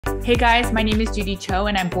Hey guys, my name is Judy Cho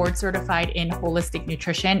and I'm board certified in holistic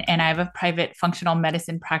nutrition, and I have a private functional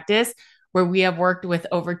medicine practice where we have worked with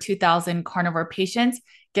over 2,000 carnivore patients,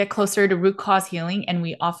 get closer to root cause healing, and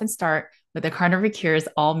we often start with the Carnivore Cures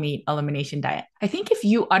all meat elimination diet. I think if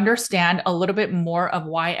you understand a little bit more of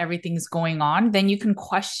why everything's going on, then you can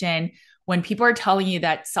question when people are telling you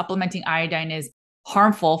that supplementing iodine is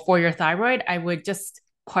harmful for your thyroid. I would just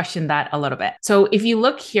question that a little bit. So if you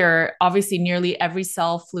look here, obviously nearly every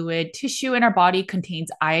cell, fluid, tissue in our body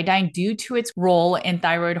contains iodine due to its role in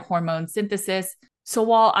thyroid hormone synthesis. So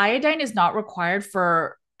while iodine is not required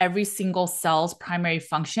for every single cell's primary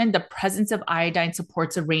function, the presence of iodine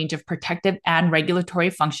supports a range of protective and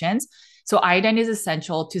regulatory functions. So iodine is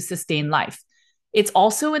essential to sustain life. It's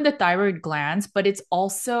also in the thyroid glands, but it's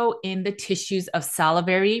also in the tissues of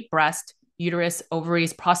salivary, breast, uterus,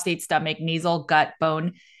 ovaries, prostate, stomach, nasal, gut,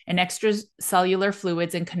 bone, and extracellular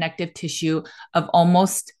fluids and connective tissue of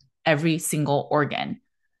almost every single organ.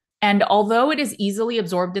 And although it is easily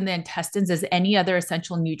absorbed in the intestines as any other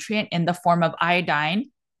essential nutrient in the form of iodine,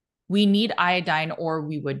 we need iodine or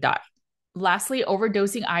we would die. Lastly,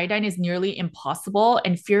 overdosing iodine is nearly impossible,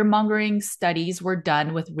 and fear-mongering studies were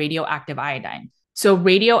done with radioactive iodine. So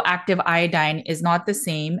radioactive iodine is not the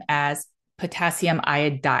same as potassium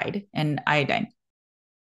iodide and iodine.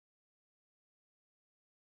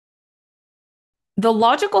 The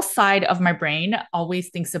logical side of my brain always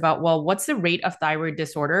thinks about, well, what's the rate of thyroid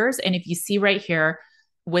disorders? And if you see right here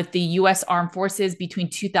with the US Armed Forces between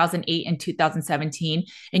 2008 and 2017,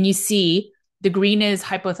 and you see the green is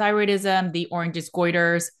hypothyroidism, the orange is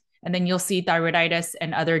goiters, and then you'll see thyroiditis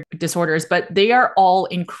and other disorders, but they are all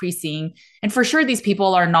increasing. And for sure, these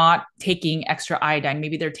people are not taking extra iodine.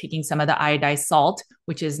 Maybe they're taking some of the iodized salt,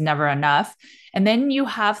 which is never enough. And then you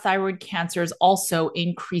have thyroid cancers also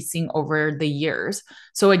increasing over the years.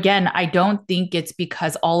 So again, I don't think it's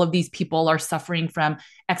because all of these people are suffering from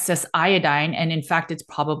excess iodine. And in fact, it's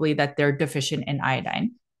probably that they're deficient in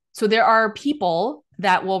iodine. So there are people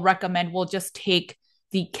that will recommend we'll just take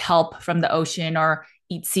the kelp from the ocean or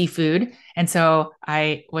eat seafood. And so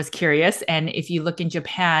I was curious. And if you look in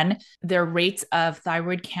Japan, their rates of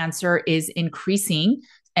thyroid cancer is increasing,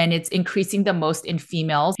 and it's increasing the most in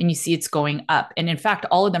females. And you see it's going up. And in fact,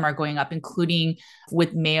 all of them are going up, including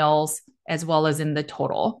with males as well as in the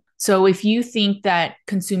total. So if you think that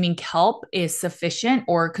consuming kelp is sufficient,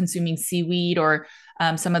 or consuming seaweed or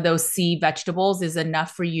some of those sea vegetables is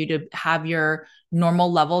enough for you to have your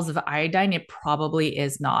normal levels of iodine, it probably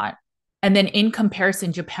is not. And then in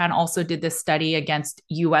comparison, Japan also did this study against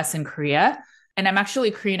US and Korea. And I'm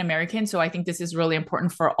actually Korean American, so I think this is really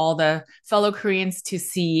important for all the fellow Koreans to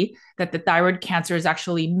see that the thyroid cancer is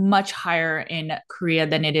actually much higher in Korea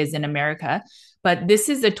than it is in America. But this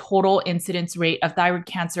is the total incidence rate of thyroid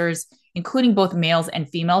cancers, including both males and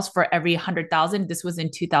females, for every 100,000. This was in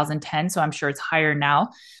 2010, so I'm sure it's higher now.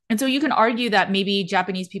 And so you can argue that maybe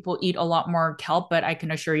Japanese people eat a lot more kelp, but I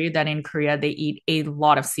can assure you that in Korea, they eat a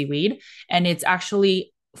lot of seaweed, and it's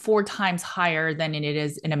actually 4 times higher than it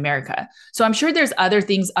is in America. So I'm sure there's other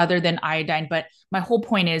things other than iodine, but my whole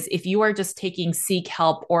point is if you are just taking sea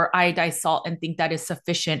kelp or iodized salt and think that is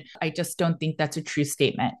sufficient, I just don't think that's a true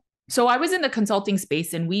statement. So I was in the consulting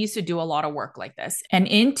space and we used to do a lot of work like this. And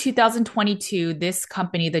in 2022, this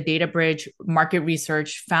company, the Data Bridge Market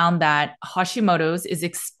Research, found that Hashimoto's is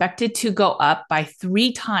expected to go up by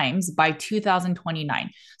 3 times by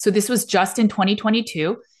 2029. So this was just in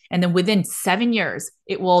 2022. And then within 7 years,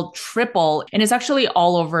 it will triple. And it's actually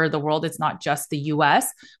all over the world. It's not just the US,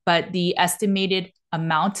 but the estimated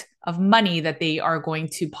amount of money that they are going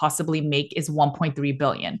to possibly make is 1.3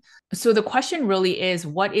 billion. So the question really is,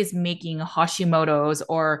 what is making Hashimoto's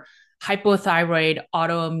or hypothyroid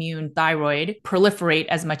autoimmune thyroid proliferate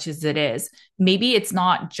as much as it is? Maybe it's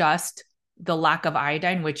not just the lack of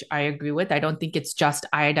iodine, which I agree with. I don't think it's just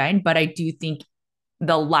iodine, but I do think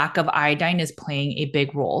the lack of iodine is playing a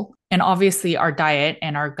big role. And obviously our diet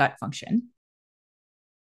and our gut function.